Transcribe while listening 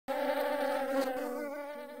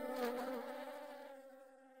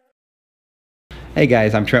Hey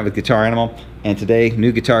guys, I'm Trent with Guitar Animal, and today,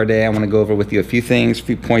 new guitar day. I want to go over with you a few things, a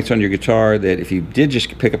few points on your guitar that if you did just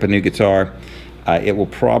pick up a new guitar, it will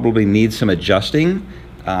probably need some adjusting.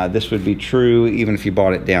 This would be true even if you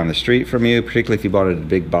bought it down the street from you, particularly if you bought it at a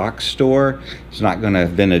big box store. It's not going to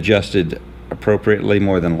have been adjusted appropriately,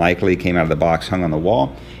 more than likely. It came out of the box, hung on the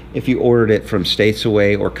wall. If you ordered it from states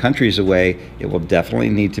away or countries away, it will definitely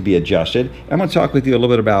need to be adjusted. I'm going to talk with you a little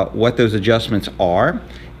bit about what those adjustments are,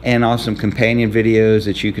 and also some companion videos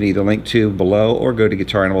that you can either link to below or go to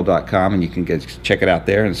guitaranimal.com and you can check it out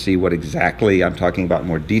there and see what exactly I'm talking about in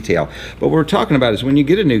more detail. But what we're talking about is when you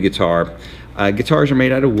get a new guitar, guitars are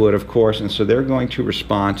made out of wood, of course, and so they're going to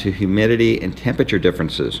respond to humidity and temperature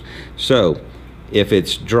differences. So if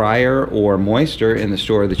it's drier or moister in the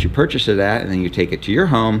store that you purchase it at and then you take it to your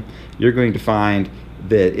home, you're going to find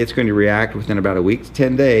that it's going to react within about a week to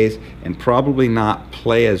 10 days and probably not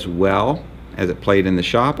play as well as it played in the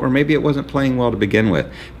shop, or maybe it wasn't playing well to begin with.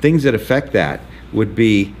 Things that affect that would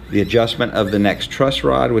be the adjustment of the neck's truss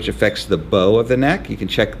rod, which affects the bow of the neck. You can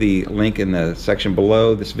check the link in the section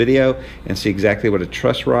below this video and see exactly what a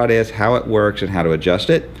truss rod is, how it works, and how to adjust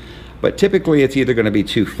it. But typically it's either going to be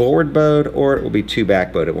too forward bowed or it will be too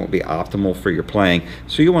back bowed. It won't be optimal for your playing.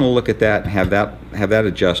 So you want to look at that and have that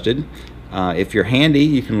adjusted. If you're handy,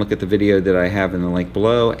 you can look at the video that I have in the link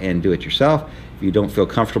below and do it yourself. If you don't feel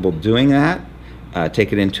comfortable doing that,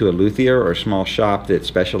 take it into a luthier or a small shop that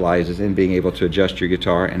specializes in being able to adjust your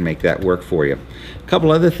guitar and make that work for you. A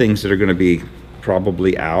couple other things that are going to be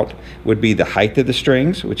probably out would be the height of the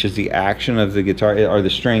strings, which is the action of the guitar. Are the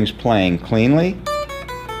strings playing cleanly,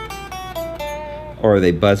 or are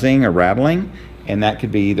they buzzing or rattling? And that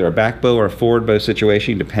could be either a back bow or a forward bow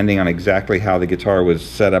situation, depending on exactly how the guitar was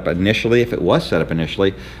set up initially. If it was set up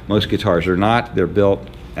initially, most guitars are not. They're built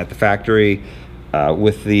at the factory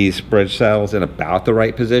with these bridge saddles in about the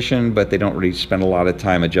right position, but they don't really spend a lot of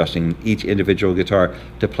time adjusting each individual guitar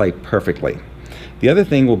to play perfectly. The other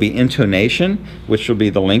thing will be intonation, which will be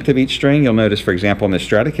the length of each string. You'll notice, for example, in the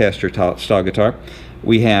Stratocaster style guitar,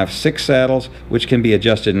 we have 6 saddles, which can be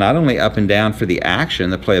adjusted not only up and down for the action,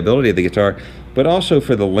 the playability of the guitar, but also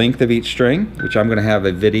for the length of each string, which I'm going to have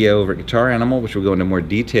a video over at Guitar Animal, which will go into more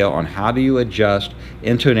detail on how do you adjust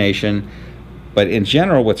intonation. But in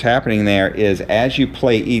general, what's happening there is as you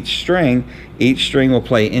play each string will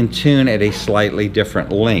play in tune at a slightly different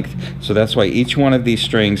length. So that's why each one of these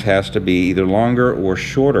strings has to be either longer or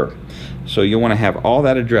shorter. So you want to have all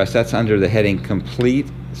that addressed. That's under the heading complete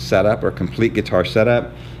setup or complete guitar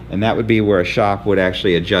setup. And that would be where a shop would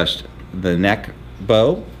actually adjust the neck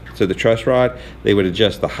bow, so the truss rod. They would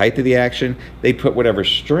adjust the height of the action. They'd put whatever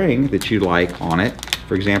string that you like on it.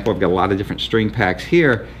 For example, I've got a lot of different string packs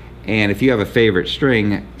here. And if you have a favorite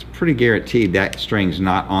string, it's pretty guaranteed that string's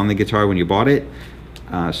not on the guitar when you bought it.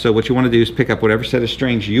 So what you want to do is pick up whatever set of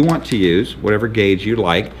strings you want to use, whatever gauge you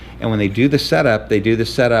like, and when they do the setup, they do the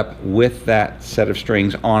setup with that set of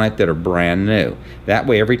strings on it that are brand new. That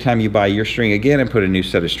way, every time you buy your string again and put a new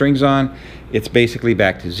set of strings on, it's basically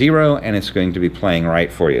back to zero and it's going to be playing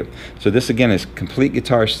right for you. So this again is complete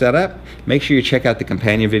guitar setup. Make sure you check out the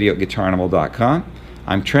companion video at guitaranimal.com.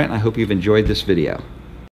 I'm Trent, and I hope you've enjoyed this video.